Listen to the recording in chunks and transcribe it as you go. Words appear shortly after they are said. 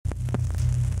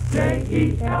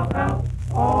J-E-L-L-O.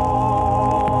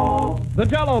 The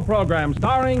Jell-O program,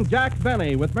 starring Jack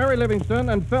Benny with Mary Livingston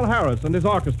and Phil Harris and his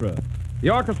orchestra. The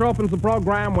orchestra opens the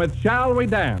program with Shall We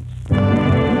Dance?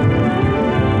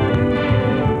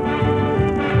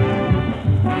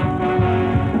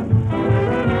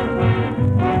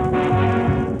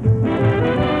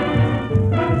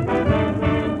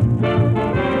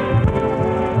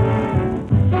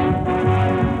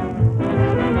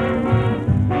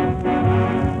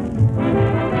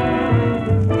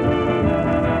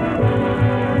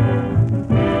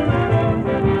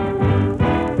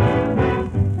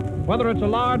 Whether it's a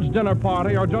large dinner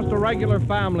party or just a regular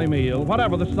family meal,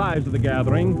 whatever the size of the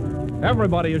gathering,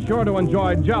 everybody is sure to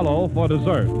enjoy Jell-O for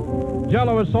dessert.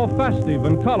 Jell-O is so festive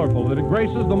and colorful that it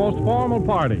graces the most formal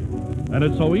party. And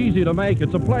it's so easy to make,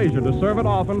 it's a pleasure to serve it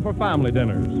often for family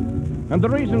dinners. And the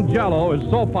reason Jell-O is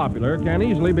so popular can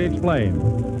easily be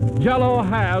explained. Jell-O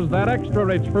has that extra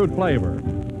rich fruit flavor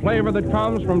that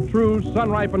comes from true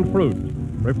sun-ripened fruit,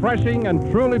 refreshing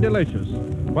and truly delicious,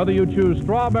 whether you choose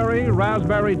strawberry,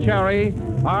 raspberry, cherry,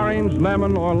 orange,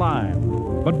 lemon, or lime.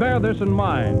 But bear this in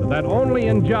mind, that only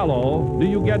in Jell-O do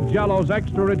you get Jell-O's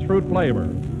extra rich fruit flavor.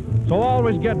 So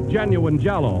always get genuine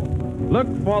Jell-O. Look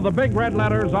for the big red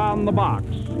letters on the box.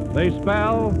 They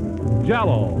spell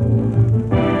Jell-O.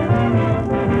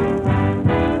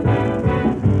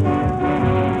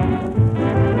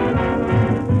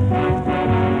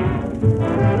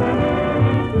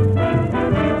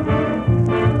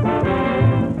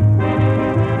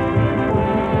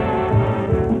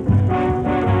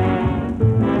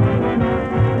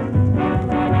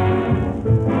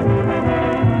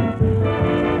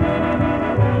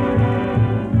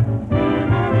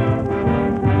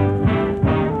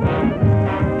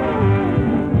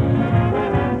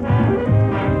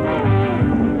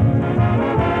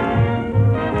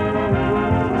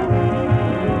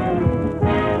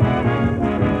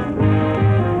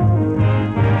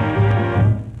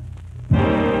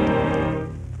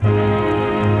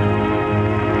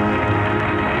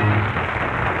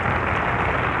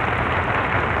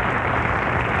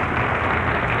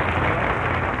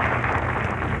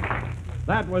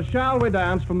 That was Shall We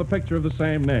Dance from the picture of the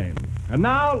same name. And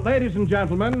now, ladies and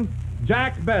gentlemen,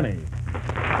 Jack Benny.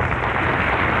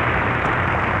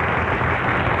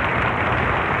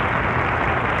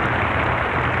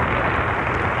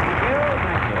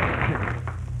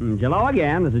 Hello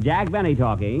again. This is Jack Benny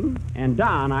talking. And,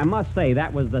 Don, I must say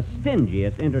that was the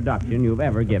stingiest introduction you've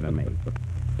ever given me.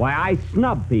 Why, I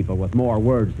snub people with more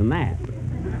words than that.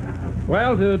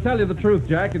 Well, to tell you the truth,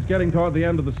 Jack, it's getting toward the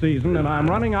end of the season, and I'm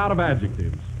running out of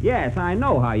adjectives. Yes, I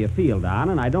know how you feel, Don,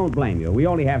 and I don't blame you. We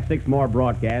only have 6 more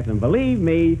broadcasts, and believe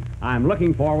me, I'm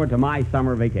looking forward to my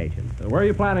summer vacation. So where are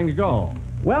you planning to go?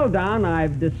 Well, Don,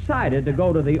 I've decided to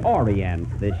go to the Orient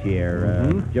this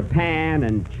year. Japan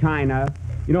and China.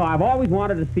 You know, I've always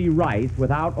wanted to see rice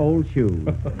without old shoes.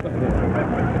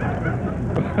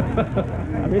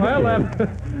 Well,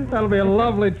 that'll be a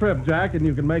lovely trip, Jack, and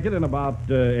you can make it in about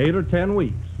 8 or 10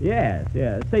 weeks. Yes,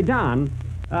 yes. Say, Don,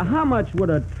 how much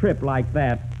would a trip like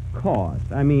that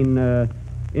cost? I mean,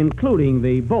 including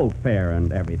the boat fare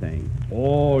and everything.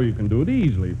 Oh, you can do it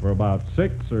easily for about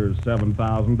 $6,000 or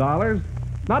 $7,000.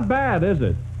 Not bad, is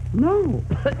it? No.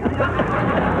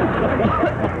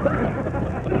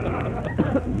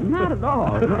 Not at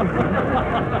all.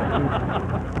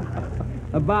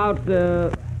 About,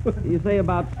 you say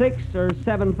about 6,000 or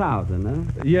 7,000, huh?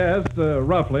 Yes,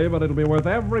 roughly, but it'll be worth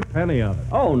every penny of it.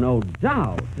 Oh, no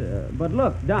doubt. But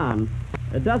look, Don,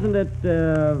 doesn't it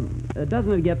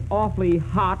get awfully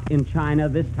hot in China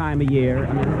this time of year?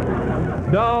 I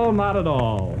mean, No, not at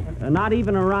all. not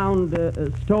even around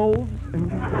stoves?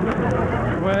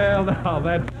 Well, now,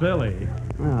 that's silly.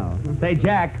 Oh. Say,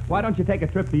 Jack, why don't you take a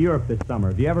trip to Europe this summer?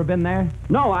 Have you ever been there?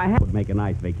 No, I would make a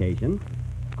nice vacation.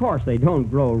 Of course, they don't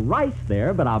grow rice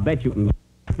there, but I'll bet you can.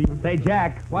 Say,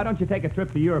 Jack, why don't you take a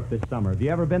trip to Europe this summer? Have you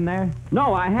ever been there?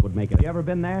 No, I would make it. Have you ever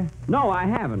been there? No, I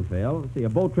haven't, Phil. See, a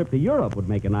boat trip to Europe would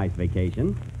make a nice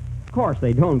vacation. Of course,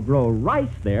 they don't grow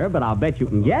rice there, but I'll bet you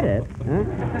can get it. Huh?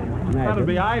 That'd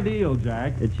be ideal,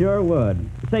 Jack. It sure would.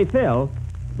 Say, Phil,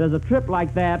 does a trip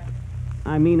like that,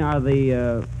 I mean, are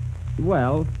the,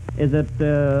 well, is it,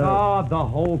 Oh, the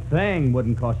whole thing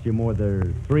wouldn't cost you more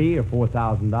than $3,000 or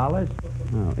 $4,000.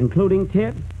 oh, including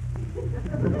tips?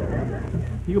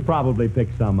 You probably pick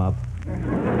some up.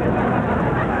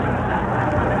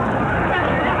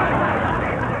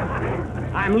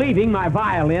 I'm leaving my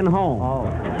violin home. Oh.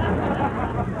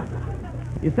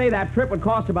 You say that trip would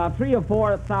cost about $3,000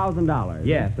 or $4,000.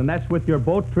 Yes, and that's with your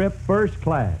boat trip first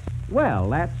class. Well,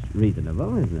 that's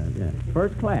reasonable, isn't it? Yeah.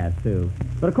 First class, too.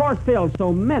 But, of course, Phil,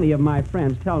 so many of my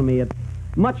friends tell me it's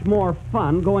much more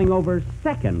fun going over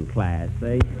second class.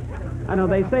 I know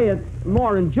they say it's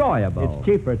more enjoyable. It's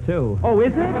cheaper, too. Oh,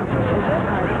 is it?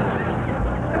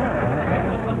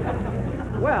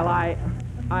 Well, I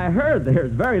heard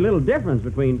there's very little difference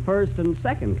between first and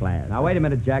second class. Now, wait a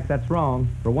minute, Jack. That's wrong.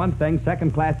 For one thing,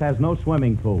 second class has no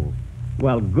swimming pool.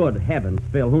 Well, good heavens,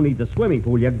 Phil, who needs a swimming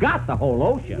pool? You got the whole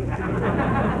ocean.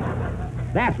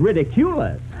 That's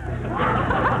ridiculous.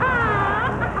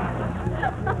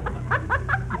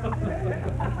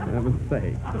 Heaven's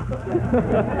sake.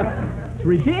 It's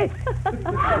ridiculous.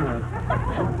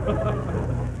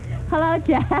 Hello,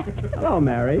 Jack. Hello,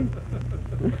 Mary.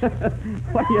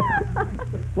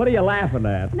 What are you laughing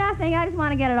at? Nothing. I just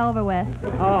want to get it over with.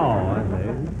 Oh, I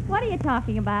see. What are you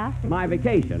talking about? My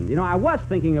vacation. You know, I was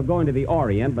thinking of going to the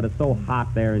Orient, but it's so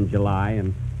hot there in July,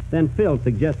 and then Phil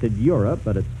suggested Europe,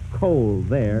 but it's cold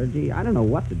there. Gee, I don't know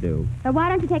what to do. Or why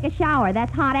don't you take a shower?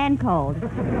 That's hot and cold.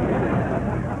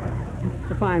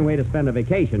 It's a fine way to spend a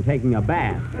vacation, taking a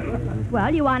bath.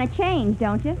 Well, you want to change,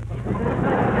 don't you?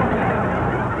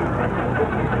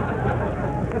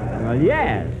 Well,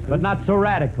 yes. But not so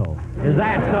radical. Is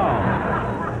that so?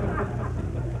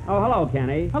 Oh, hello,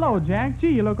 Kenny. Hello, Jack. Gee,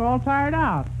 you look all tired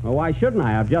out. Well, why shouldn't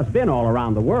I? I've just been all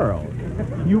around the world.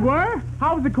 You were?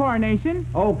 How was the coronation?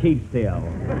 Oh, keep still.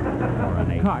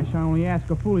 Coronation. Gosh, I only ask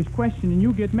a foolish question and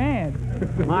you get mad.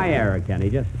 My error, Kenny.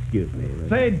 Just excuse me.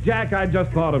 Say, Jack, I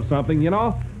just thought of something. You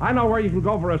know, I know where you can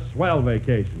go for a swell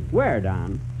vacation. Where,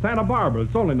 Don? Santa Barbara.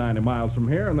 It's only 90 miles from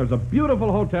here, and there's a beautiful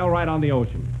hotel right on the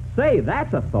ocean. Say,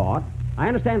 that's a thought. I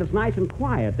understand it's nice and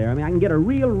quiet there. I mean, I can get a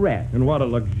real rest. And what a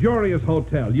luxurious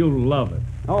hotel. You'll love it.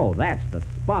 Oh, that's the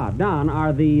spot. Don,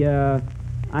 would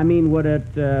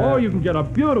it, Oh, you can get a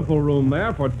beautiful room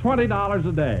there for $20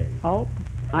 a day. Oh?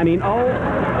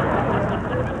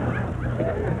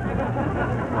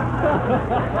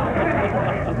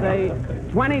 Say,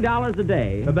 $20 a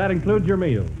day. And that includes your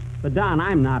meals. But, Don,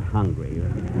 I'm not hungry.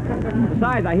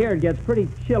 Besides, I hear it gets pretty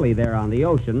chilly there on the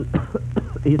ocean.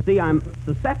 You see, I'm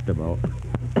susceptible.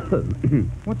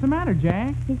 What's the matter,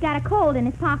 Jack? He's got a cold in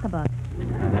his pocketbook.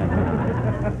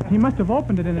 He must have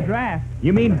opened it in the draft.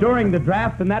 You mean during the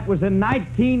draft, and that was in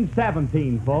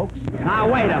 1917, folks.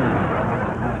 Now, wait a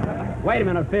minute. Wait a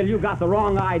minute, Phil. You got the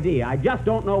wrong idea. I just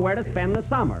don't know where to spend the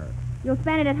summer. You'll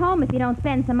spend it at home if you don't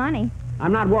spend some money.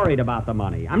 I'm not worried about the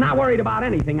money. I'm not worried about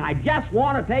anything. I just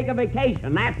want to take a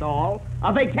vacation, that's all.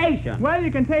 A vacation. Well, you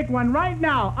can take one right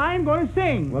now. I'm going to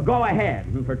sing. Well, go ahead.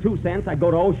 And for 2 cents, I'd go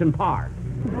to Ocean Park.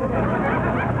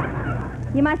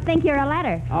 You must think you're a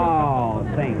letter. Oh,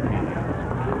 sing.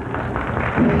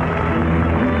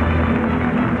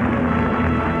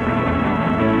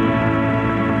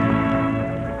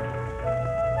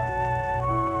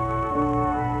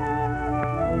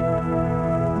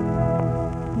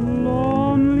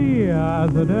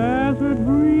 As the desert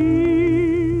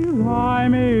breeze, I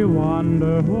may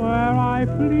wander where I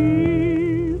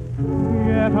please,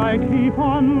 yet I keep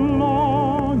on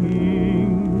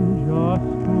longing just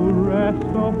to rest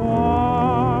a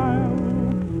while,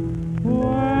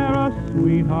 where a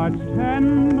sweetheart's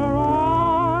tender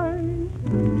eyes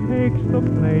takes the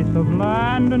place of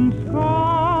land and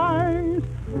skies,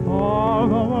 all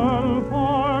the world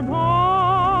forgotten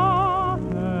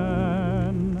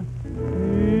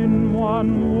in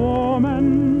one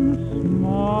woman's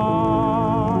smile.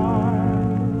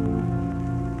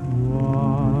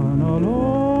 One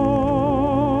alone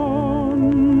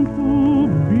to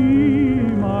be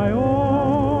my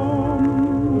own,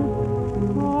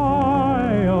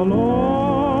 I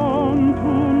alone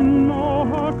to know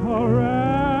her caresses,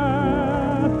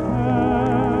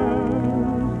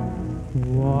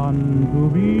 one to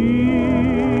be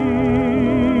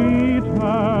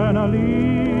eternally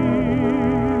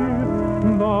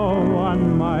the one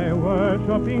my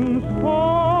worshipping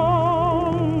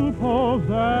soul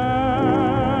possesses.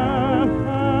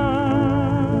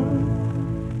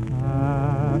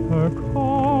 At her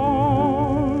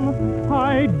call,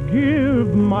 I'd give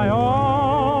my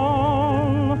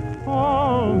all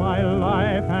my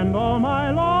life and all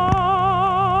my love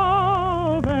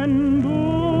enduring.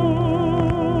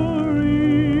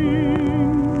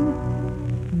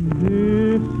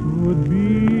 This would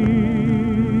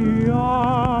be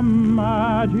a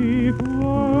magic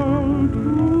world to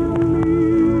me.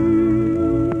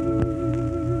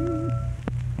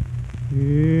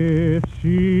 If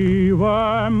she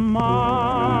were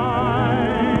mine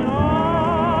alone.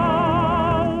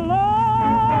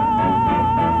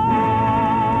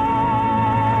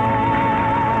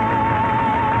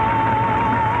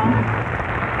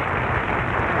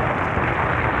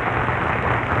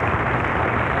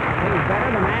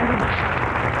 Andy.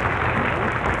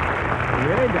 He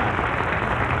really does.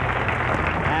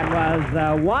 That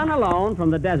was One Alone from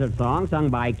the Desert Song, sung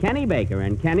by Kenny Baker.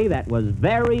 And, Kenny, that was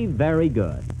very, very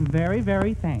good. Very,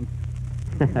 very thanks.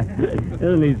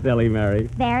 Isn't he silly, Mary?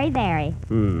 Very, very.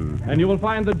 And you will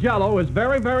find the Jell-O is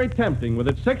very, very tempting with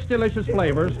its 6 delicious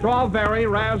flavors: strawberry,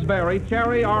 raspberry,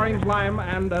 cherry, orange, lime,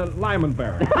 and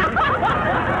limonberry.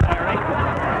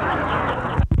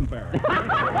 Limonberry.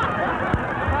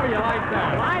 How do you like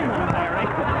that?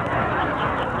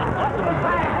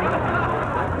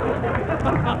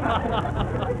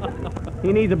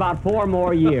 He needs about 4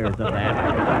 more years of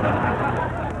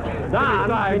that. Don,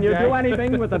 can you do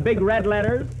anything with the big red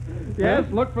letters? Yes,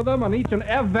 look for them on each and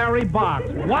every box.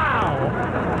 Wow!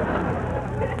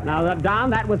 Now, Don,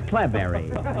 that was Cleberry.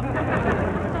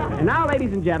 And now,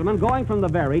 ladies and gentlemen, going from the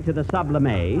very to the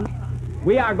sublime,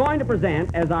 we are going to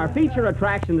present as our feature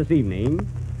attraction this evening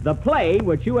the play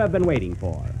which you have been waiting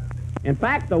for. In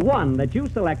fact, the one that you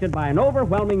selected by an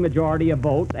overwhelming majority of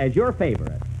votes as your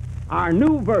favorite. Our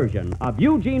new version of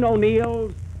Eugene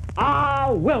O'Neill's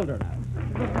Our Wilderness.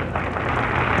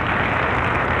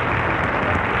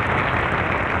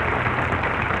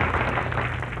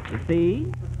 You see?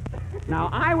 Now,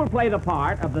 I will play the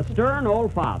part of the stern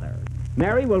old father.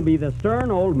 Mary will be the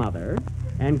stern old mother.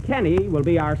 And Kenny will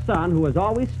be our son who is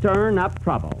always stirring up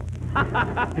trouble.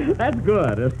 That's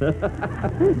good.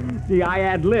 See, I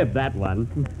ad-libbed that one.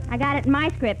 I got it in my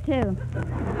script, too.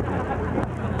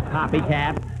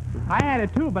 Copycat. I had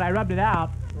it too, but I rubbed it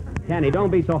out. Kenny, don't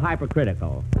be so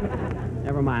hypercritical.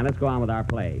 Never mind, let's go on with our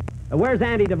play. Where's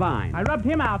Andy Devine? I rubbed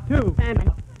him out too.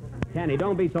 Kenny,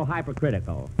 don't be so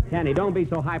hypercritical. Kenny, don't be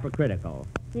so hypercritical.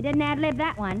 You didn't ad-lib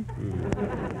that one.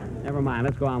 Never mind,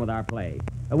 let's go on with our play.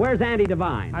 Where's Andy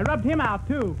Devine? I rubbed him out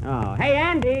too. Oh, hey,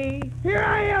 Andy! Here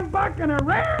I am, Buck, and a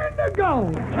raring to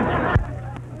go.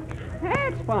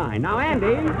 That's fine. Now,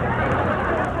 Andy,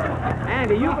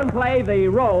 you can play the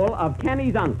role of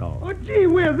Kenny's uncle. Oh, gee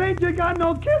whiz, ain't you got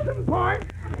no kissing part?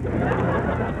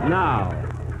 No.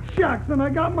 Shucks, and I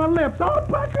got my lips all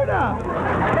puckered up.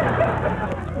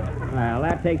 Well,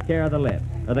 that takes care of the lips,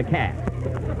 or the cat.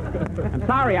 I'm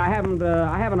sorry, I haven't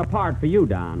a part for you,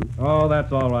 Don. Oh,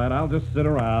 that's all right. I'll just sit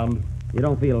around. You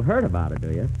don't feel hurt about it,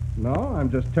 do you? No, I'm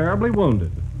just terribly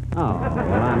wounded. Oh,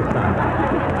 well, I'm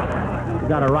sorry. You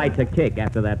got a right to kick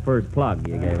after that first plug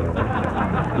you gave her.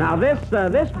 Now,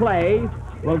 this play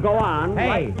will go on.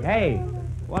 Hey,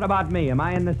 what about me? Am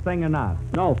I in this thing or not?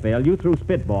 No, Phil, you threw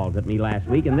spitballs at me last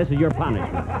week, and this is your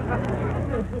punishment.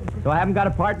 So I haven't got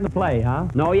a part in the play, huh?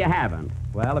 No, you haven't.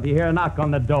 Well, if you hear a knock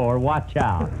on the door, watch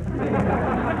out.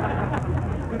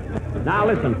 Now,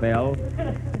 listen, Phil.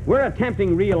 We're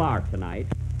attempting real art tonight,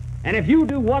 and if you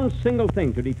do one single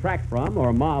thing to detract from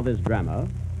or mar this drama,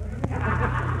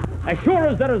 as sure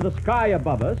as there is a sky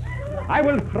above us, I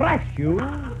will thrash you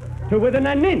to within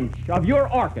an inch of your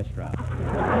orchestra.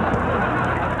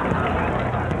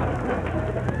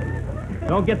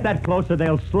 Don't get that close or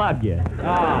they'll slug you.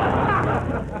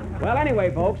 Well, anyway,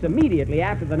 folks, immediately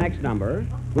after the next number,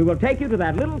 we will take you to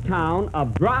that little town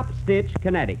of Drop Stitch,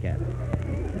 Connecticut,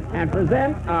 and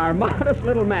present our modest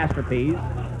little masterpiece,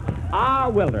 Our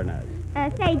Wilderness.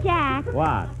 Say, Jack,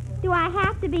 What? do I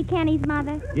have to be Kenny's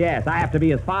mother? Yes, I have to be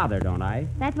his father, don't I?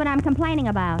 That's what I'm complaining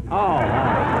about. Oh, all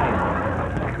right.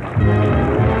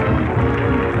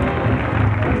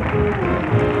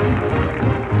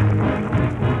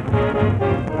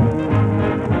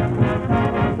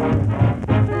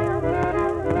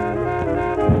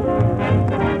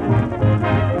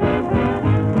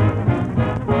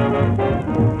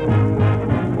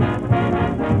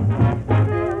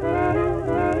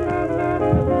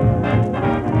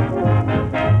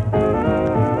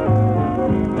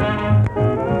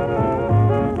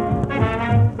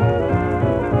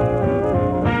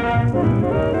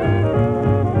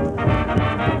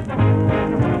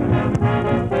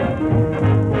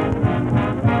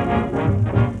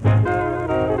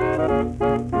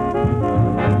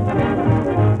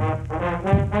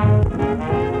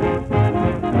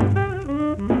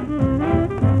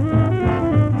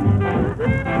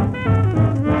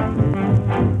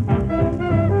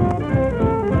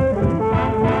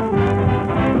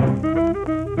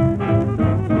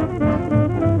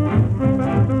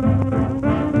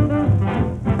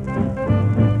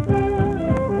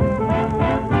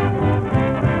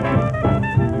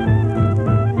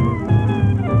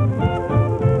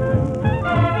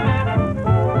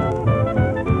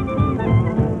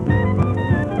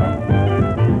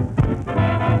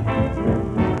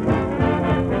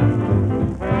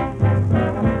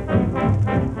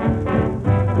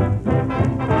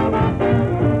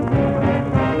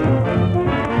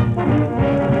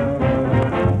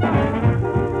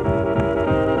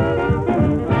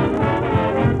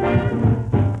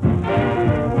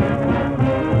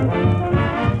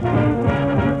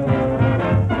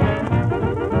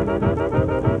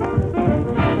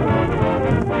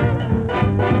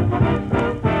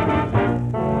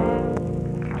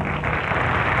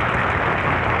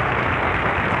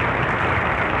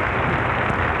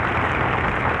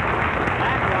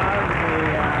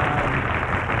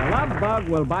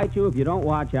 Will Bite You If You Don't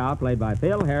Watch Out, played by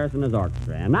Phil Harrison as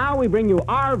orchestra. And now we bring you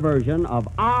our version of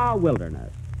Our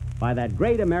Wilderness by that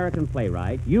great American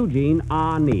playwright, Eugene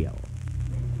R. Neal.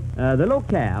 The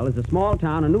locale is a small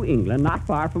town in New England not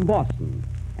far from Boston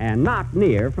and not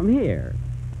near from here,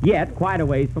 yet quite a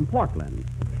ways from Portland,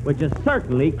 which is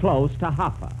certainly close to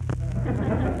Hoffa.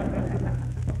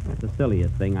 That's the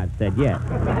silliest thing I've said yet.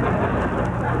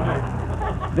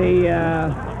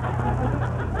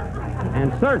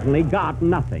 And certainly got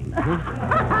nothing.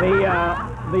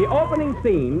 The opening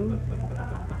scene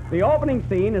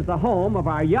is the home of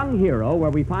our young hero, where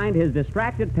we find his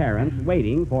distracted parents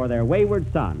waiting for their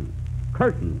wayward son.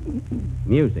 Curtain.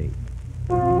 Music.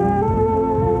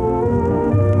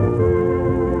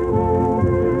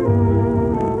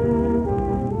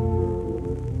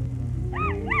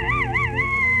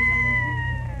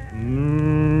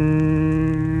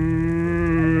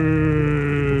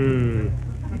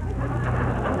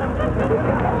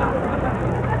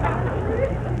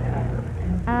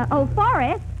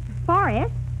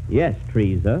 Forrest. Yes,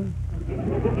 Teresa.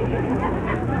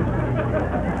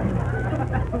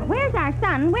 Where's our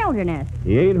son, Wilderness?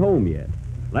 He ain't home yet.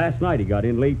 Last night he got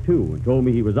in late, too, and told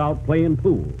me he was out playing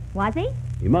pool. Was he?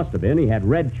 He must have been. He had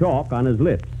red chalk on his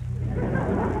lips.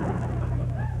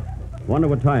 Wonder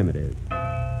what time it is.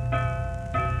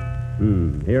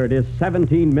 Here it is,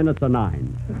 17 minutes of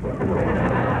 9.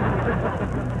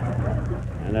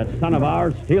 And that son of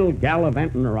ours still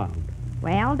gallivanting around.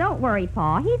 Well, don't worry,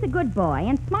 Pa. He's a good boy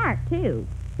and smart, too.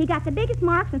 He got the biggest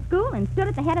marks in school and stood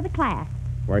at the head of the class.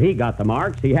 Where he got the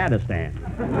marks, he had to stand.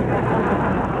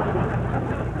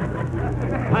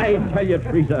 I tell you,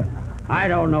 Teresa, I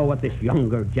don't know what this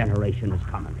younger generation is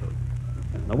coming to.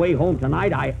 On the way home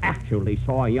tonight, I actually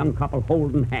saw a young couple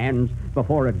holding hands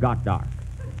before it got dark.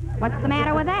 What's the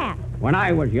matter with that? When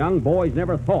I was young, boys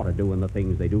never thought of doing the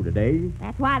things they do today.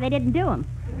 That's why they didn't do them.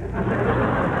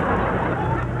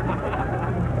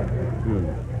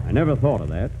 I never thought of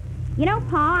that. You know,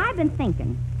 Pa, I've been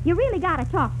thinking. You really got to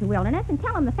talk to Wilderness and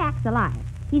tell him the facts of life.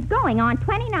 He's going on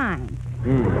 29.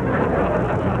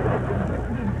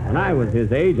 When I was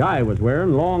his age, I was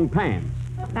wearing long pants.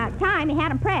 About time he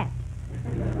had 'em pressed.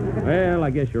 Well, I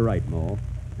guess you're right, Ma.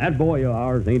 That boy of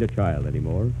ours ain't a child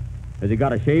anymore. Has he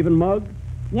got a shaving mug?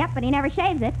 Yep, but he never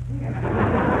shaves it.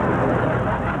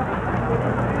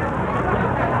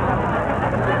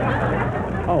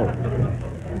 Oh.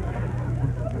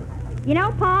 You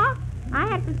know, Pa, I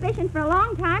had a suspicion for a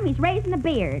long time he's raising a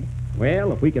beard.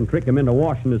 Well, if we can trick him into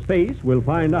washing his face, we'll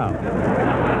find out.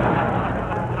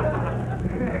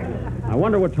 I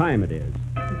wonder what time it is.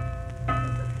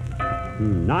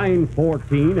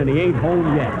 9:14, and he ain't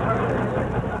home yet.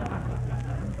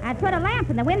 I'd put a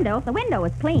lamp in the window if the window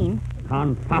was clean.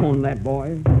 Confound that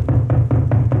boy.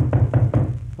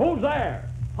 Who's there?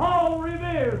 Paul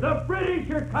Revere, the British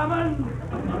are coming.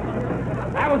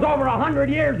 That was over 100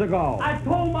 years ago. I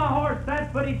told my horse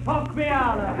that, but he talked me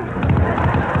out of it.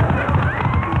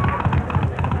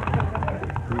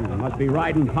 Must be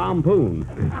riding pompoon.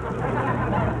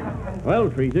 Well,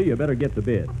 Teresa, you better get to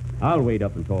bed. I'll wait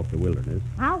up and talk to Wilderness.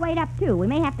 I'll wait up, too. We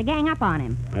may have to gang up on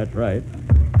him. That's right.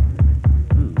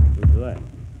 Who's that?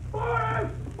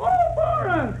 Forrest! Oh,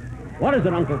 Forrest! What is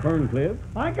it, Uncle Ferncliff?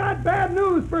 I got bad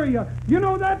news for you. You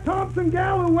know that Thompson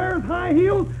gal who wears high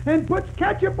heels and puts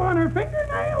ketchup on her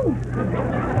fingernails?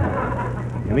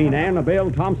 You mean Annabelle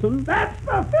Thompson? That's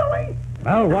the filly!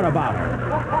 Well, what about her?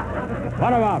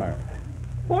 What about her?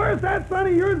 Forrest, that son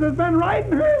of yours has been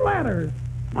writing her letters.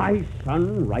 My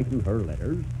son writing her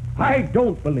letters? I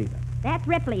don't believe it. That's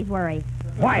Ripley's worry.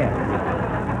 Quiet.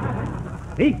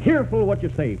 Be careful what you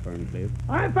say, Ferncliff.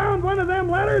 I found one of them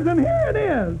letters, and here it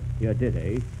is. You did,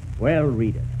 eh? Well,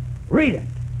 read it. Read it.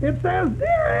 It says,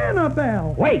 Dear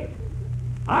Annabelle. Wait.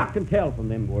 I can tell from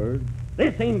them words.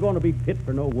 This ain't going to be fit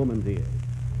for no woman's ears.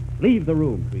 Leave the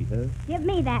room, Teresa. Give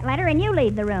me that letter, and you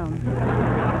leave the room.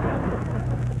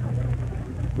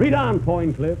 Read on,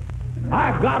 Ferncliff.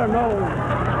 I've got to know.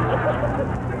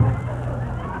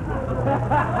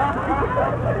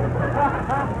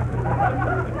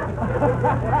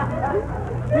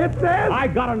 It says... I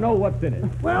got to know what's in it.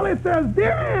 Well, it says,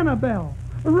 Dear Annabelle,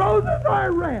 roses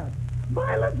are red,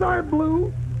 violets are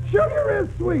blue, sugar is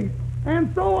sweet,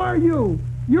 and so are you.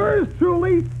 Yours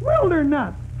truly,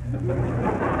 Wilderness.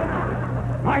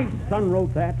 My son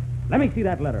wrote that. Let me see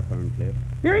that letter, Ferncliff.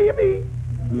 Here you be.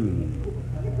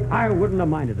 I wouldn't have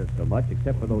minded it so much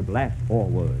except for those last 4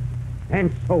 words.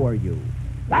 And so are you.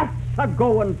 That's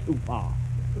a-going too far.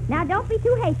 Now, don't be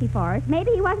too hasty, Forrest.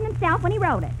 Maybe he wasn't himself when he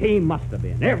wrote it. He must have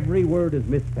been. Every word is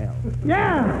misspelled.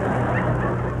 Yeah.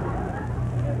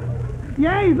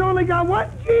 Yeah, he's only got one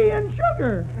G in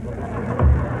sugar.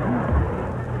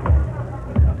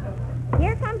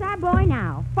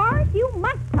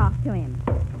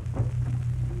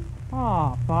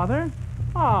 Aw, Father.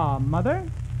 Aw, Mother.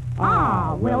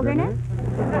 Aw, Wilderness.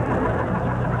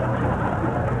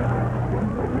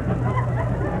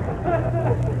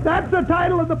 That's the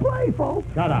title of the play, folks.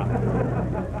 Shut up.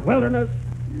 Wilderness,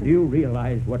 do you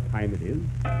realize what time it is?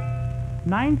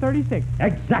 9:36.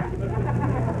 Exactly.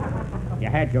 You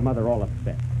had your mother all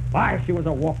upset. Why, she was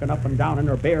a-walking up and down in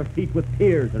her bare feet with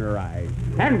tears in her eyes.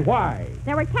 And why?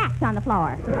 There were tacks on the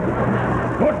floor.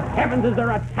 Good heavens, is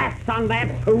there a tax on that,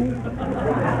 too?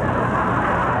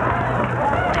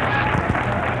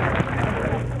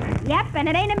 Yep, and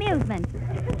it ain't amusement.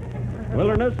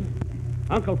 Wilderness,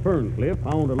 Uncle Ferncliff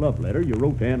found a love letter you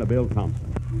wrote to Annabelle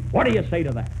Thompson. What do you say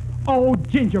to that? Oh,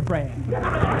 gingerbread.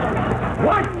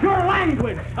 What's your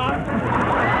language,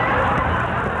 son?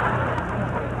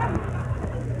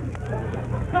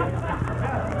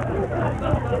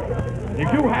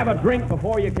 Did you have a drink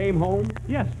before you came home?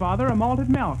 Yes, Father, a malted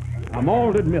milk. A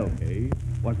malted milk, eh?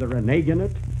 Was there an egg in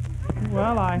it?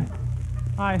 Well, I...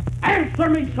 Answer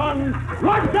me, son!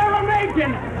 Was there an egg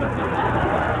in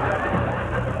it?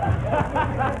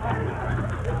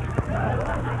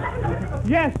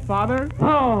 Yes, Father.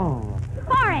 Oh,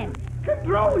 Horace!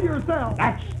 Control yourself.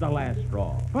 that's the last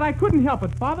straw. But I couldn't help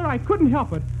it, Father. I couldn't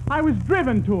help it. I was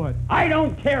driven to it. I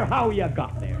don't care how you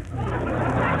got there.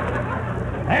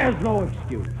 There's no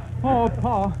excuse. Oh,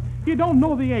 Pa, you don't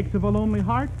know the aches of a lonely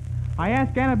heart. I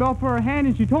asked Annabelle for her hand,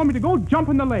 and she told me to go jump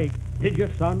in the lake. Did you,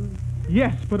 son?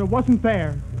 Yes, but it wasn't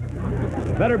there.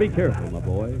 You better be careful, my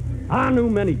boy. I knew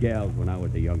many gals when I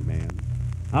was a young man.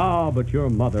 Oh, but your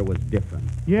mother was different.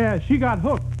 Yeah, she got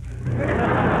hooked.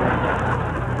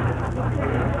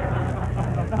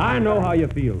 I know how you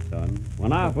feel, son.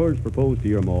 When I first proposed to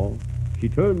your ma, she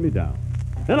turned me down.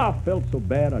 Then I felt so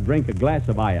bad I drank a glass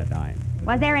of iodine.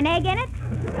 Was there an egg in it?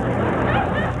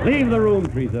 Leave the room,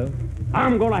 Teresa.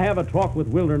 I'm going to have a talk with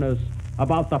Wilderness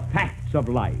about the facts of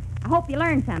life. I hope you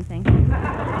learned something.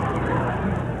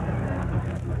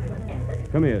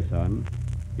 Come here, son.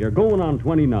 You're going on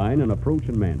 29 and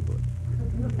approaching manhood.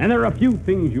 And there are a few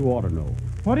things you ought to know.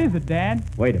 What is it, Dad?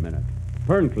 Wait a minute.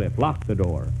 Ferncliff, lock the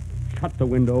door, shut the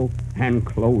window, and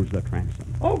close the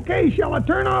transom. Okay, shall I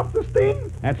turn off the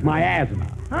steam? That's my asthma.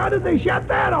 How did they shut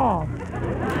that off?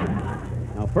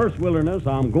 Now, first, Wilderness,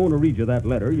 I'm going to read you that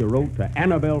letter you wrote to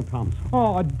Annabelle Thompson.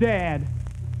 Oh, Dad.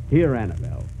 Dear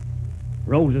Annabelle,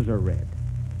 roses are red,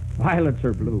 violets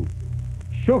are blue,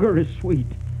 sugar is sweet,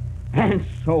 and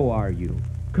so are you.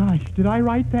 Gosh, did I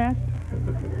write that?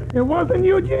 It wasn't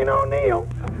Eugene O'Neill.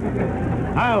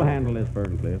 I'll handle this,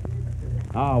 Ferncliff.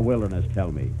 Ah, Wilderness,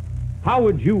 tell me, how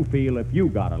would you feel if you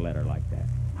got a letter like that?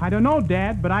 I don't know,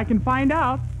 Dad, but I can find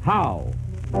out. How?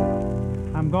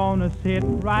 I'm gonna sit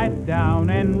right down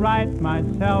and write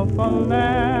myself a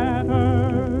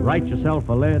letter. Write yourself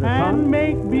a letter, And son?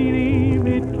 make believe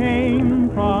it came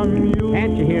from you.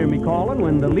 Can't you hear me calling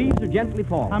when the leaves are gently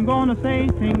falling? I'm gonna say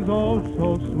things oh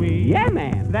so sweet. Yeah,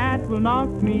 man. That will knock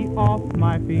me off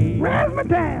my feet.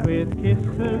 Razzmatazz. With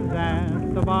kisses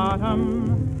at the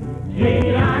bottom.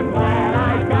 Gee, I'm glad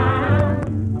I got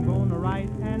 'em. I'm gonna write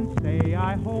and say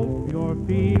I hope you're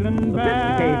feeling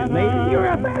Sophisticated lady. better. You're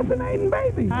a fascinating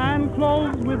baby. And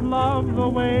close with love the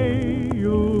way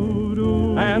you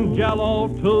do. And Jell-O,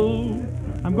 too.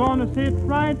 I'm gonna sit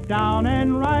right down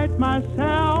and write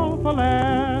myself a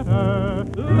letter.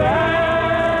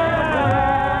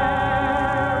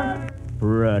 Letter.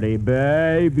 Pretty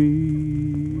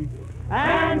baby.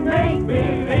 And make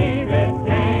believe it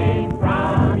came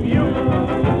from you.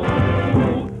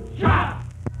 Shot!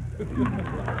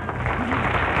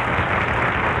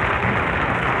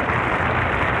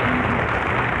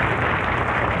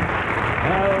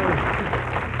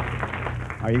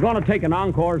 Are you going to take an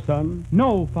encore, son?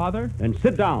 No, Father. Then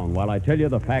sit down while I tell you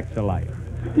the facts of life.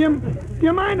 Do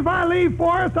you mind if I leave,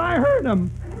 Forrest? I heard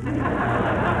him.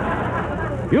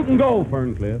 You can go,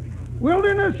 Ferncliff.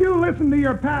 Wilderness, you listen to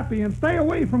your pappy and stay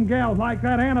away from gals like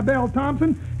that Annabelle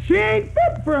Thompson. She ain't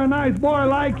fit for a nice boy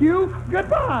like you.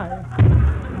 Goodbye.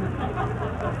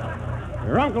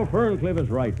 Your Uncle Ferncliff is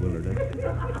right, Wilderness.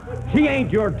 She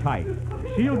ain't your type.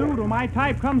 She'll do till my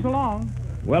type comes along.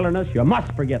 Wilderness, you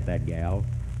must forget that gal.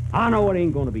 I know it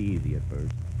ain't going to be easy at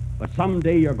first, but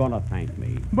someday you're going to thank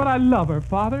me. But I love her,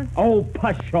 Father. Oh,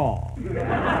 pshaw.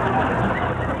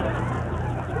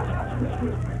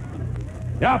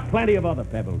 There are plenty of other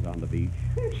pebbles on the beach.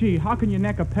 Gee, how can you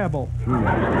neck a pebble?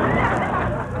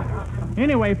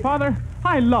 Anyway, Father,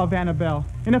 I love Annabelle.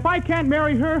 And if I can't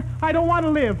marry her, I don't want to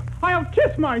live. I'll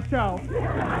kiss myself.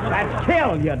 That's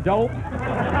kill, you dope.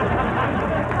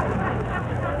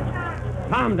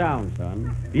 Calm down,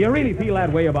 son. Do you really feel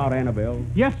that way about Annabelle?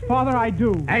 Yes, Father, I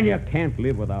do. And you can't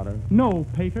live without her? No,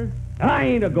 Pater. And I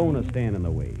ain't a-going to stand in the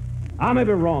way. I may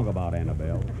be wrong about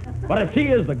Annabelle, but if she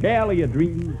is the gal of your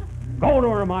dreams, go to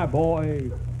her, my boy.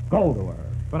 Go to her.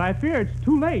 But I fear it's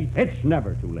too late. It's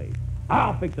never too late.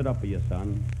 I'll fix it up for you,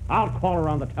 son. I'll call her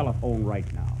on the telephone right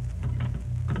now.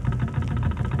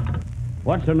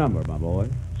 What's her number, my boy?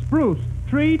 Spruce,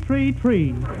 tree. Did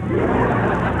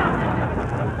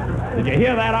you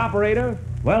hear that, operator?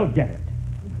 Well, get it.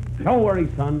 Don't worry,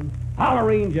 son. I'll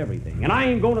arrange everything, and I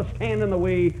ain't going to stand in the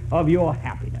way of your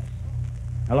happiness.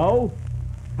 Hello?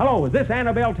 Hello, is this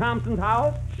Annabelle Thompson's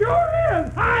house? Sure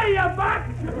is. Hiya, Buck.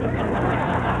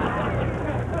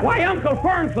 Why, Uncle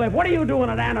Ferncliff, what are you doing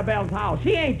at Annabelle's house?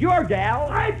 She ain't your gal.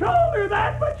 I told her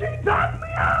that, but she talked me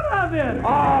out of it.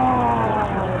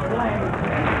 Oh, blame.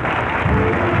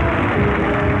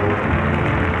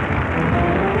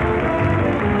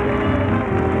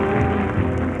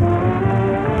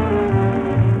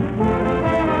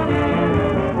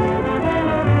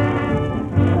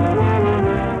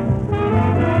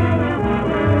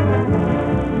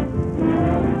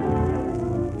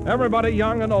 Everybody,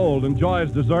 young and old,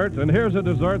 enjoys dessert, and here's a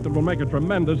dessert that will make a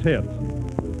tremendous hit.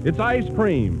 It's ice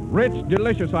cream, rich,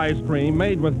 delicious ice cream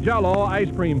made with Jell-O ice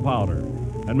cream powder,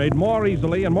 and made more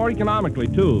easily and more economically,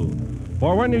 too.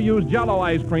 For when you use Jell-O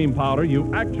ice cream powder,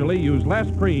 you actually use less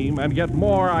cream and get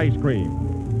more ice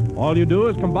cream. All you do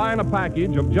is combine a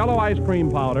package of Jell-O ice cream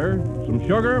powder, some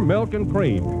sugar, milk, and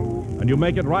cream, and you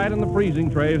make it right in the freezing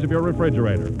trays of your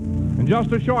refrigerator. In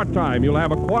just a short time, you'll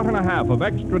have a quart and a half of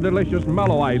extra delicious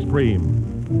mellow ice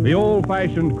cream, the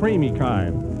old-fashioned creamy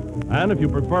kind. And if you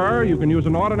prefer, you can use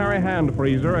an ordinary hand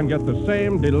freezer and get the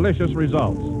same delicious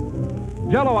results.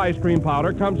 Jell-O ice cream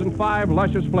powder comes in 5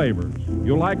 luscious flavors.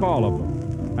 You'll like all of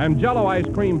them. And Jell-O ice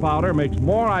cream powder makes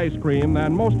more ice cream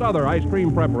than most other ice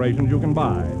cream preparations you can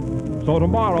buy. So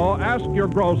tomorrow, ask your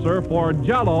grocer for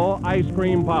Jell-O ice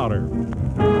cream powder.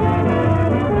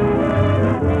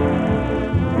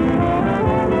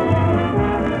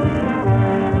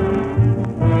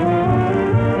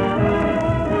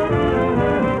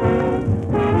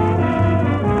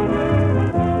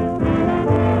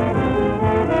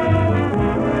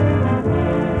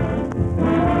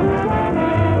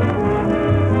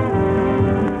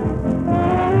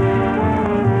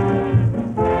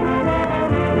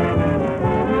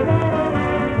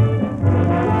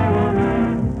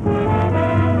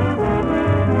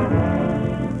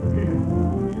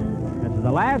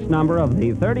 Number of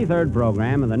the 33rd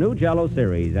program in the new Jell-O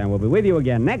series, and we'll be with you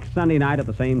again next Sunday night at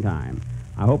the same time.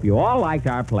 I hope you all liked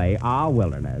our play, Our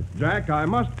Wilderness. Jack, I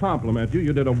must compliment you.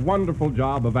 You did a wonderful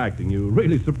job of acting. You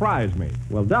really surprised me.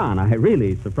 Well, Don, I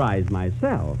really surprised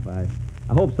myself. I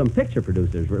hope some picture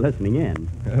producers were listening in.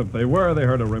 If they were, they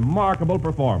heard a remarkable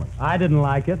performance. I didn't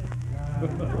like it.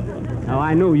 Now,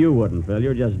 I knew you wouldn't, Phil.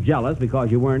 You're just jealous because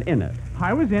you weren't in it.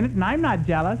 I was in it, and I'm not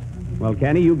jealous. Well,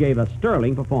 Kenny, you gave a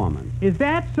sterling performance. Is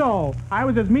that so? I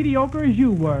was as mediocre as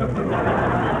you were.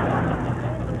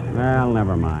 Well,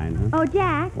 never mind. Huh? Oh,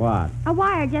 Jack. What? A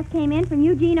wire just came in from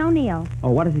Eugene O'Neill. Oh,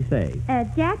 what does he say?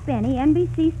 Jack Benny,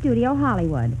 NBC Studio,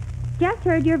 Hollywood. Just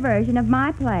heard your version of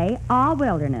my play, All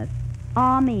Wilderness.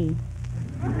 All me.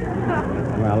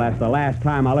 Well, that's the last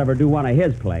time I'll ever do one of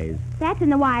his plays. That's in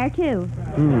the wire, too.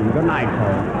 Good night,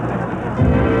 Cole.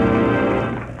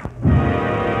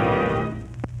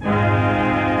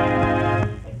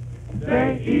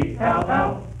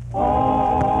 J-E-L-L-O.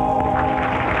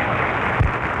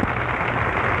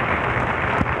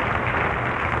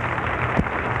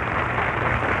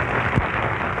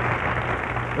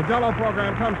 The Jell-O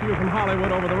program comes to you from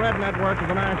Hollywood over the Red Network of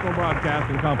the National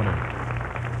Broadcasting Company.